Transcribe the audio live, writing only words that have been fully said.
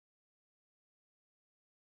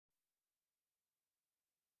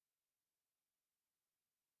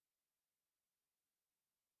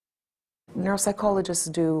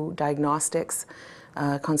Neuropsychologists do diagnostics,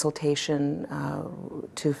 consultation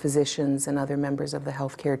to physicians and other members of the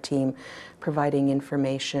healthcare team, providing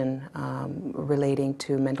information relating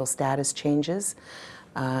to mental status changes,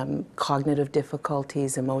 cognitive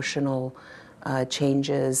difficulties, emotional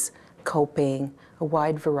changes, coping, a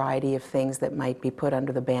wide variety of things that might be put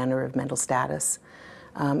under the banner of mental status.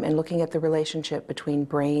 And looking at the relationship between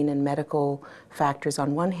brain and medical factors on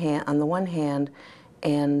the one hand,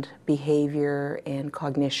 and behavior and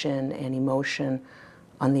cognition and emotion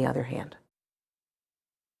on the other hand.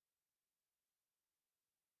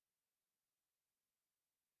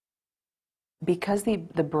 Because the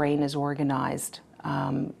brain is organized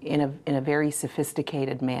in a very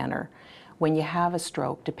sophisticated manner, when you have a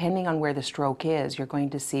stroke, depending on where the stroke is, you're going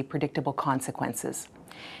to see predictable consequences.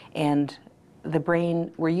 And the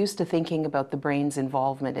brain, we're used to thinking about the brain's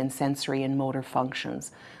involvement in sensory and motor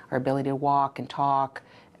functions, our ability to walk and talk,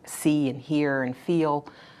 see and hear and feel,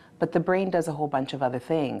 but the brain does a whole bunch of other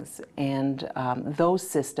things, and those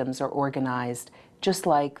systems are organized just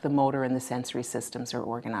like the motor and the sensory systems are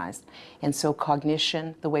organized. And so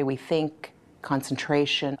cognition, the way we think,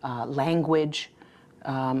 concentration, language,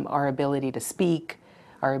 our ability to speak,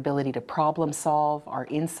 our ability to problem solve, our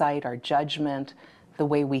insight, our judgment, the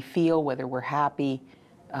way we feel, whether we're happy,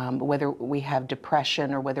 whether we have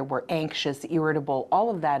depression, or whether we're anxious, irritable, all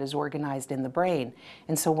of that is organized in the brain.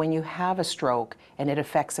 And so when you have a stroke and it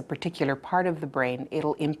affects a particular part of the brain,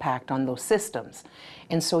 it'll impact on those systems.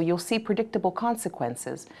 And so you'll see predictable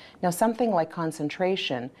consequences. Now, something like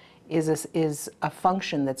concentration is a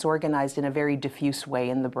function that's organized in a very diffuse way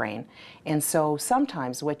in the brain. And so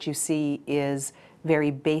sometimes what you see is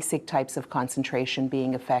very basic types of concentration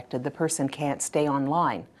being affected. The person can't stay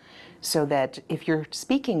online, so that if you're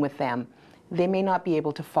speaking with them, they may not be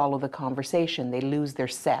able to follow the conversation. They lose their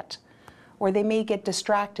set. Or they may get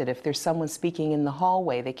distracted. If there's someone speaking in the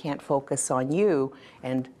hallway, they can't focus on you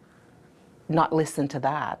and not listen to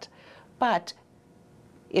that. But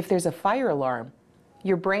if there's a fire alarm,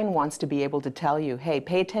 your brain wants to be able to tell you, hey,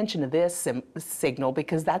 pay attention to this signal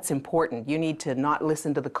because that's important. You need to not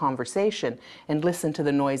listen to the conversation and listen to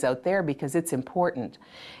the noise out there because it's important.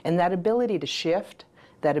 And that ability to shift,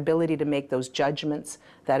 that ability to make those judgments,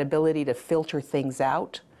 that ability to filter things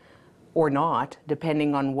out or not,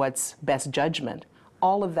 depending on what's best judgment,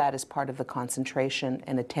 all of that is part of the concentration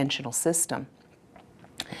and attentional system.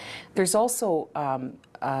 There's also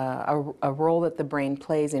a role that the brain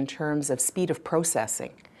plays in terms of speed of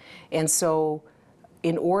processing. And so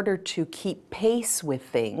in order to keep pace with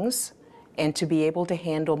things and to be able to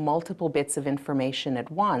handle multiple bits of information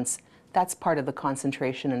at once, that's part of the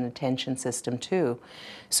concentration and attention system too.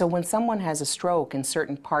 So when someone has a stroke in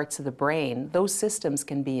certain parts of the brain, those systems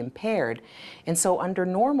can be impaired. And so under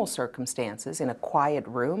normal circumstances, in a quiet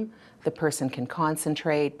room, the person can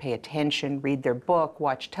concentrate, pay attention, read their book,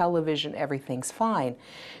 watch television, everything's fine.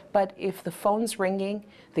 But if the phone's ringing,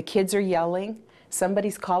 the kids are yelling,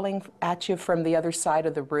 somebody's calling at you from the other side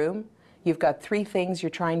of the room, you've got 3 things you're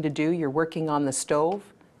trying to do, you're working on the stove,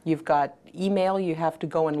 you've got email you have to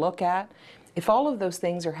go and look at. If all of those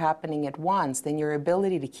things are happening at once, then your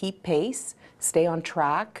ability to keep pace, stay on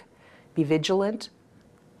track, be vigilant,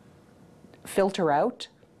 filter out,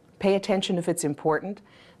 pay attention if it's important,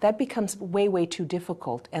 that becomes way, way too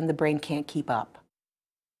difficult and the brain can't keep up.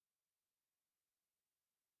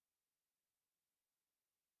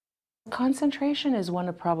 Concentration is one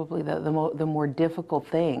of probably the more difficult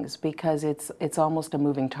things because it's almost a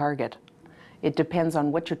moving target. It depends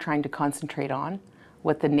on what you're trying to concentrate on,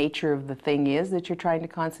 what the nature of the thing is that you're trying to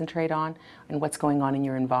concentrate on, and what's going on in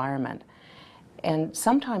your environment. And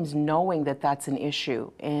sometimes knowing that that's an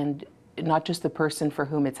issue, and not just the person for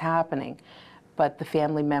whom it's happening, but the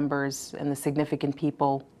family members and the significant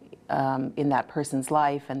people in that person's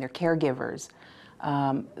life and their caregivers,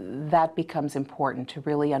 that becomes important to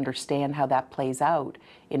really understand how that plays out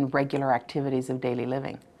in regular activities of daily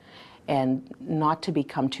living. And not to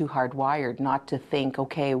become too hardwired, not to think,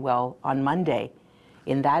 okay, well, on Monday,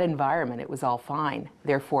 in that environment, it was all fine,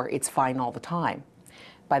 therefore it's fine all the time.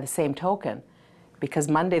 By the same token, because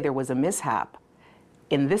Monday there was a mishap,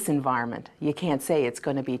 in this environment, you can't say it's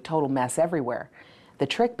going to be a total mess everywhere. The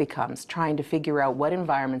trick becomes trying to figure out what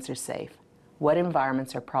environments are safe, what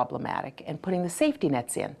environments are problematic, and putting the safety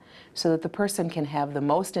nets in so that the person can have the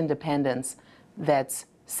most independence that's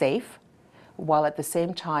safe, while at the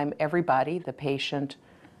same time everybody, the patient,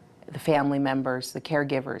 the family members, the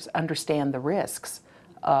caregivers, understand the risks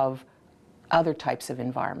of other types of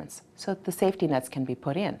environments so that the safety nets can be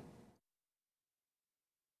put in.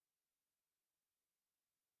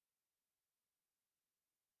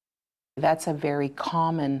 That's a very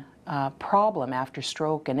common problem after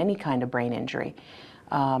stroke and any kind of brain injury.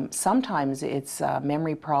 Sometimes it's a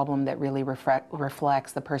memory problem that really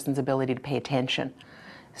reflects the person's ability to pay attention.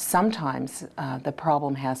 Sometimes the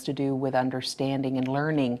problem has to do with understanding and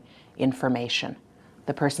learning information,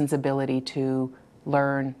 the person's ability to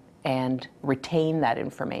learn and retain that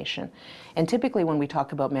information. And typically when we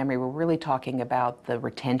talk about memory, we're really talking about the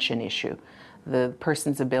retention issue, the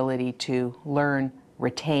person's ability to learn,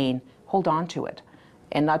 retain, hold on to it.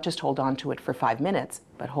 And not just hold on to it for 5 minutes,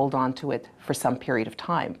 but hold on to it for some period of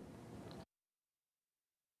time.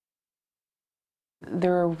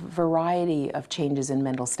 There are a variety of changes in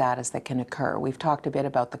mental status that can occur. We've talked a bit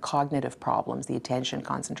about the cognitive problems, the attention,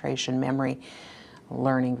 concentration, memory,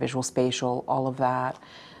 learning, visual, spatial, all of that.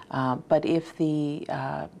 But if the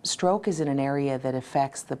stroke is in an area that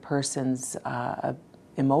affects the person's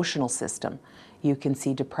emotional system, you can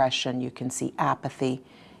see depression, you can see apathy,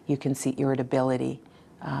 you can see irritability.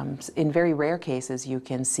 In very rare cases, you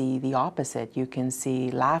can see the opposite. You can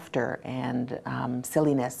see laughter and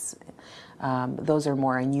silliness. Those are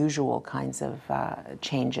more unusual kinds of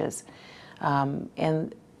changes.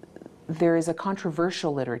 And there is a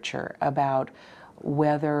controversial literature about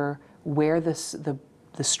whether where the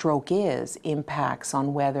stroke is impacts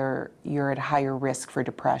on whether you're at higher risk for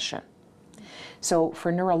depression. So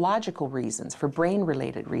for neurological reasons, for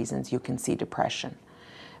brain-related reasons, you can see depression.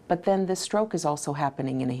 But then this stroke is also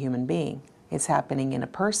happening in a human being. It's happening in a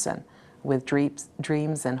person with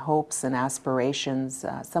dreams and hopes and aspirations,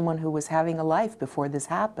 someone who was having a life before this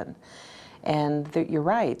happened. And you're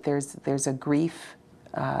right, there's a grief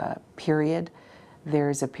period.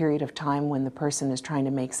 There's a period of time when the person is trying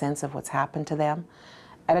to make sense of what's happened to them,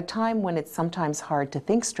 at a time when it's sometimes hard to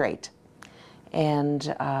think straight.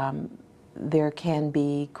 And there can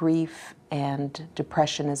be grief and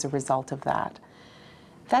depression as a result of that.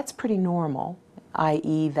 That's pretty normal,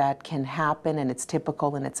 i.e. that can happen and it's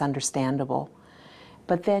typical and it's understandable.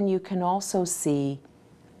 But then you can also see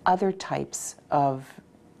other types of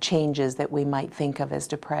changes that we might think of as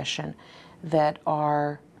depression that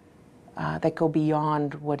are that go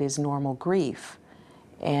beyond what is normal grief.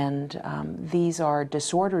 And these are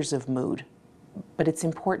disorders of mood. But it's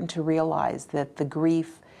important to realize that the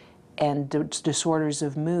grief and disorders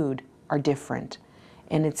of mood are different.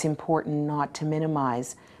 And it's important not to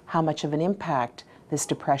minimize how much of an impact this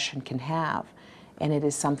depression can have. And it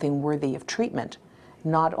is something worthy of treatment,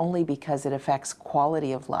 not only because it affects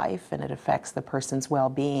quality of life and it affects the person's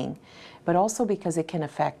well-being, but also because it can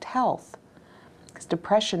affect health. Because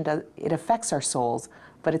depression, it affects our souls,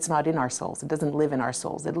 but it's not in our souls. It doesn't live in our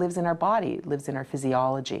souls. It lives in our body. It lives in our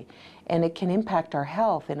physiology. And it can impact our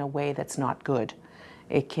health in a way that's not good.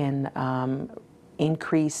 It can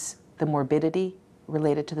increase the morbidity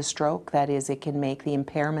related to the stroke. That is, it can make the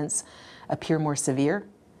impairments appear more severe.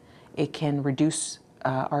 It can reduce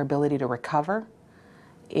our ability to recover.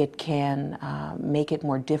 It can make it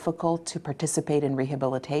more difficult to participate in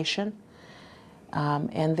rehabilitation.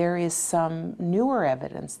 And there is some newer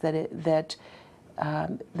evidence that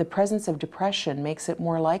the presence of depression makes it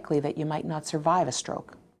more likely that you might not survive a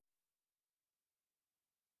stroke.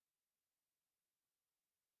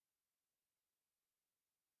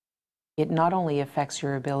 It not only affects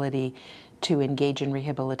your ability to engage in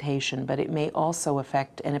rehabilitation, but it may also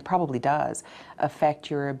affect, and it probably does,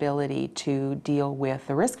 affect your ability to deal with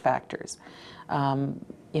the risk factors.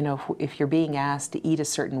 You know, if you're being asked to eat a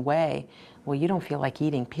certain way, well, you don't feel like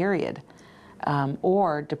eating, period.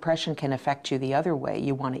 Or depression can affect you the other way.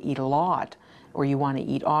 You want to eat a lot, or you want to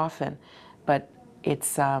eat often. But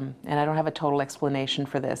it's, and I don't have a total explanation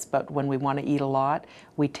for this, but when we want to eat a lot,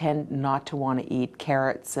 we tend not to want to eat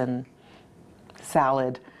carrots and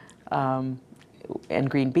salad and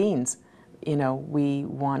green beans. You know, we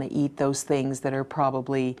want to eat those things that are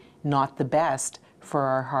probably not the best for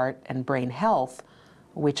our heart and brain health,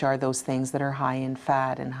 which are those things that are high in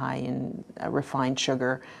fat and high in refined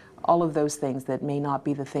sugar, all of those things that may not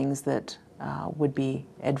be the things that would be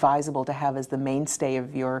advisable to have as the mainstay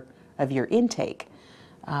of your intake.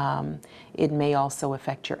 It may also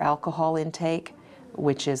affect your alcohol intake,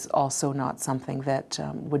 which is also not something that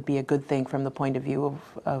would be a good thing from the point of view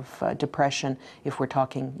of depression if we're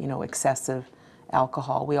talking, you know, excessive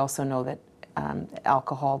alcohol. We also know that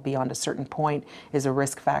alcohol beyond a certain point is a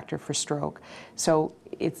risk factor for stroke. So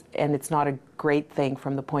it's not a great thing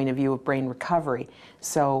from the point of view of brain recovery.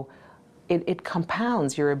 So it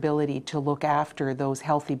compounds your ability to look after those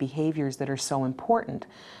healthy behaviors that are so important.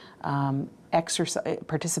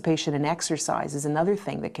 Participation in exercise is another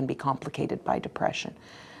thing that can be complicated by depression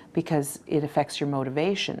because it affects your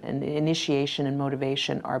motivation. And initiation and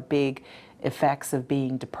motivation are big effects of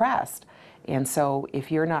being depressed. And so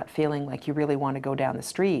if you're not feeling like you really want to go down the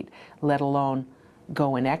street, let alone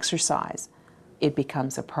go and exercise, it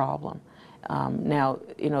becomes a problem. Now,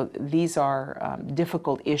 these are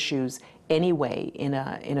difficult issues anyway in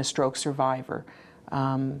a stroke survivor.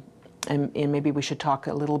 And maybe we should talk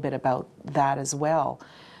a little bit about that as well,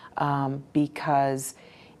 because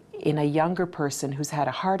in a younger person who's had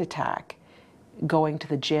a heart attack, going to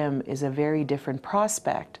the gym is a very different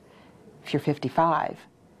prospect if you're 55,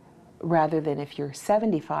 rather than if you're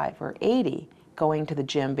 75 or 80, going to the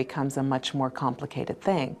gym becomes a much more complicated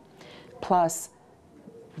thing. Plus,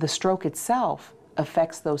 the stroke itself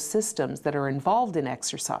affects those systems that are involved in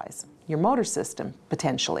exercise, your motor system,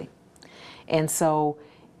 potentially. And so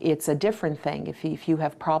it's a different thing. If you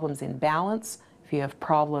have problems in balance, if you have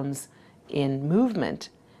problems in movement,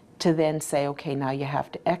 to then say, okay, now you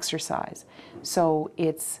have to exercise. So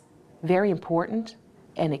it's very important,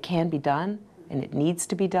 and it can be done, and it needs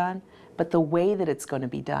to be done, but the way that it's going to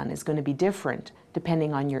be done is going to be different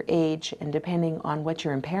depending on your age and depending on what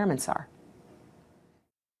your impairments are.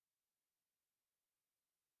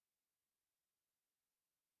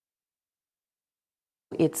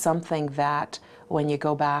 It's something that when you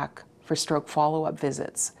go back for stroke follow-up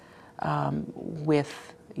visits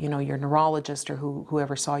with your neurologist or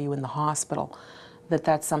whoever saw you in the hospital,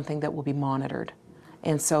 that's something that will be monitored.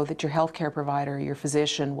 And so that your healthcare provider, your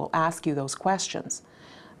physician, will ask you those questions.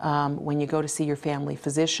 When you go to see your family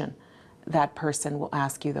physician, that person will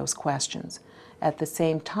ask you those questions. At the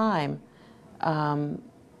same time,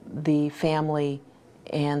 the family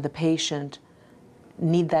and the patient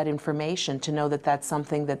need that information to know that that's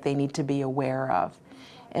something that they need to be aware of.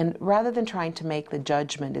 And rather than trying to make the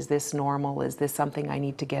judgment, is this normal, is this something I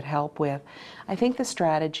need to get help with, I think the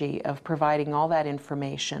strategy of providing all that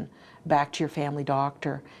information back to your family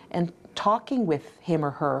doctor and talking with him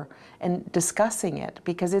or her and discussing it,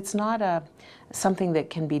 because it's not something that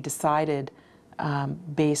can be decided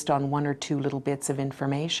based on one or two little bits of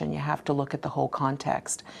information. You have to look at the whole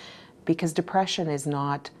context, because depression is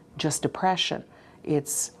not just depression.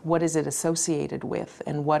 It's what is it associated with,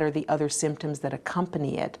 and what are the other symptoms that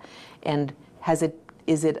accompany it, and is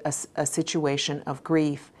it a situation of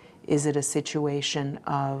grief? Is it a situation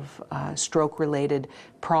of stroke-related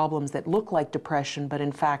problems that look like depression but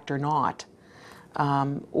in fact are not?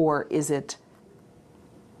 Or is it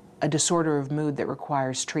a disorder of mood that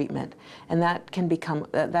requires treatment? And that can become,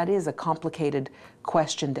 that is a complicated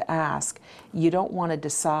question to ask. You don't want to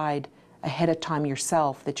decide ahead of time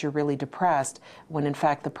yourself that you're really depressed, when in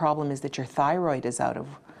fact the problem is that your thyroid is out of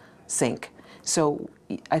sync. So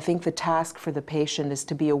I think the task for the patient is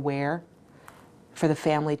to be aware, for the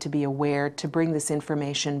family to be aware, to bring this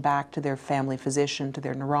information back to their family physician, to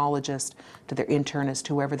their neurologist, to their internist,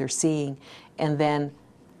 whoever they're seeing, and then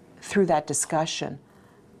through that discussion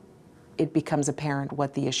it becomes apparent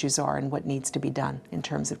what the issues are and what needs to be done in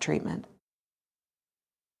terms of treatment.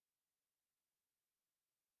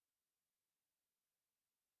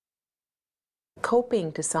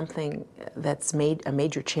 Coping to something that's made a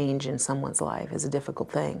major change in someone's life is a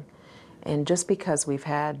difficult thing. And just because we've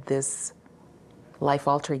had this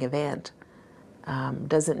life-altering event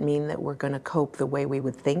doesn't mean that we're going to cope the way we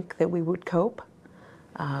would think that we would cope.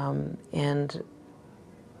 And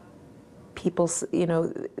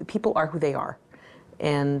people are who they are.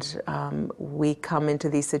 And we come into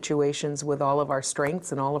these situations with all of our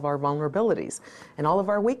strengths and all of our vulnerabilities and all of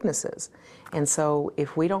our weaknesses. And so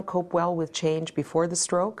if we don't cope well with change before the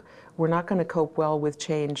stroke, we're not going to cope well with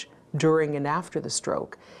change during and after the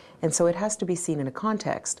stroke. And so it has to be seen in a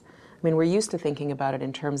context. I mean, we're used to thinking about it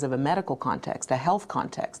in terms of a medical context, a health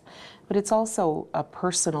context, but it's also a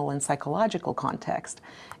personal and psychological context.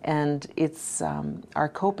 And it's our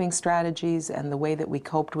coping strategies and the way that we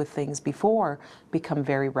coped with things before become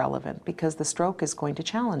very relevant, because the stroke is going to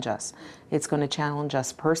challenge us. It's going to challenge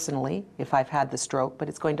us personally, if I've had the stroke, but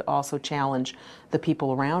it's going to also challenge the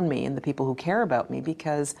people around me and the people who care about me,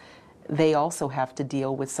 because they also have to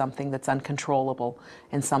deal with something that's uncontrollable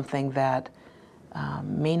and something that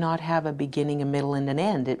may not have a beginning, a middle, and an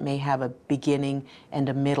end. It may have a beginning and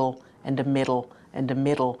a middle and a middle and a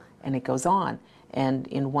middle, and it goes on. And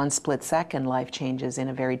in one split second, life changes in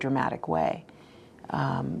a very dramatic way.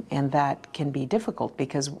 And that can be difficult,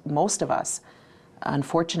 because most of us,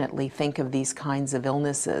 unfortunately, think of these kinds of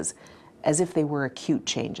illnesses as if they were acute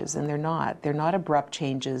changes, and they're not. They're not abrupt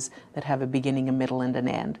changes that have a beginning, a middle, and an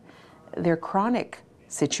end. They're chronic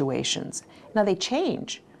situations. Now, they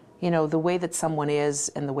change. You know, the way that someone is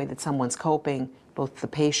and the way that someone's coping, both the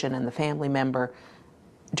patient and the family member,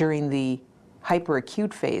 during the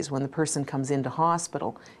hyperacute phase when the person comes into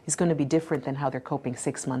hospital, is going to be different than how they're coping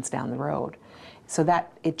 6 months down the road. So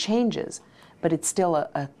that it changes. but it's still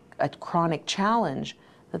a chronic challenge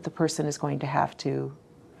that the person is going to have to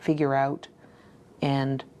figure out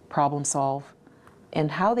and problem solve. And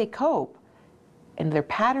how they cope and their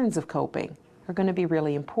patterns of coping are going to be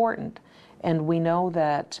really important. And we know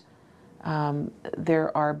that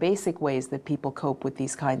there are basic ways that people cope with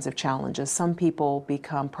these kinds of challenges. Some people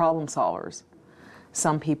become problem solvers.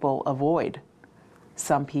 Some people avoid.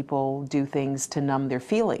 Some people do things to numb their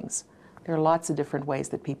feelings. There are lots of different ways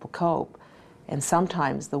that people cope. And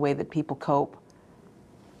sometimes the way that people cope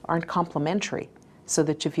aren't complementary. So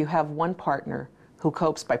that if you have one partner who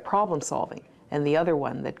copes by problem solving and the other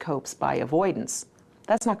one that copes by avoidance,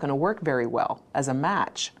 that's not going to work very well as a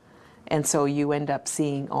match. And so you end up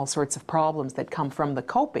seeing all sorts of problems that come from the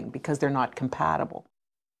coping because they're not compatible.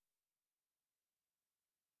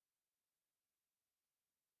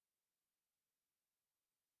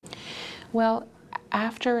 Well,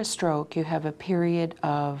 after a stroke, you have a period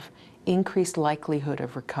of increased likelihood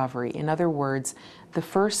of recovery. In other words, the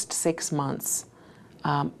first 6 months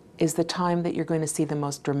is the time that you're going to see the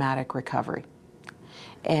most dramatic recovery.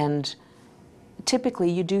 And typically,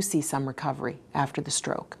 you do see some recovery after the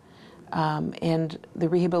stroke. And the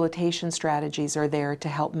rehabilitation strategies are there to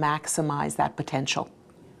help maximize that potential.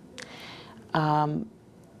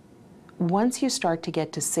 Once you start to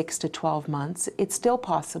get to 6 to 12 months, it's still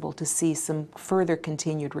possible to see some further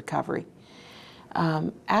continued recovery.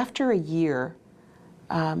 After a year,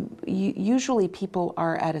 usually people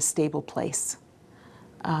are at a stable place.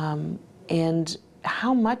 And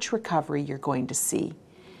how much recovery you're going to see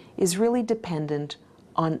is really dependent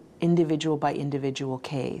on individual by individual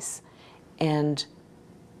case. And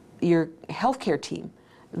your healthcare team,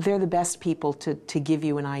 they're the best people to give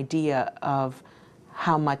you an idea of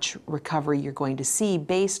how much recovery you're going to see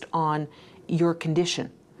based on your condition,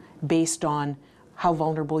 based on how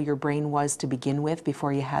vulnerable your brain was to begin with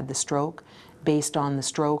before you had the stroke, based on the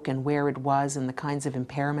stroke and where it was and the kinds of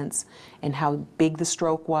impairments and how big the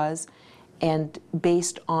stroke was, and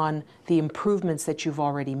based on the improvements that you've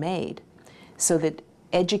already made, so that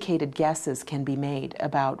educated guesses can be made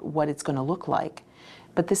about what it's going to look like.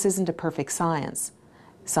 But this isn't a perfect science.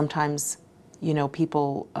 Sometimes, you know,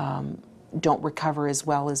 people don't recover as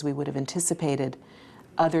well as we would have anticipated.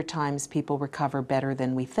 Other times people recover better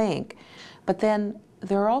than we think. But then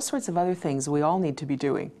there are all sorts of other things we all need to be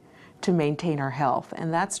doing to maintain our health,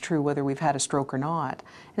 and that's true whether we've had a stroke or not.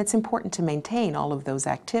 And it's important to maintain all of those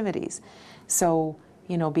activities. So,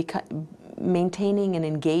 you know, maintaining an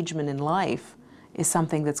engagement in life is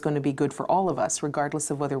something that's going to be good for all of us,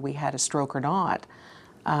 regardless of whether we had a stroke or not.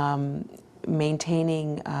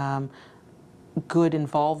 Maintaining good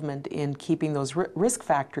involvement in keeping those risk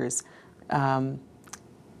factors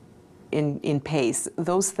in pace,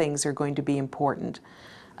 those things are going to be important.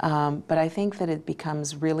 But I think that it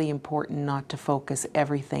becomes really important not to focus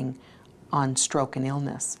everything on stroke and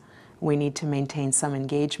illness. We need to maintain some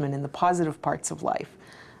engagement in the positive parts of life.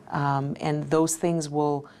 And those things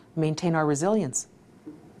will maintain our resilience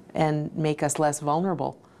and make us less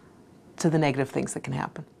vulnerable to the negative things that can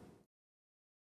happen.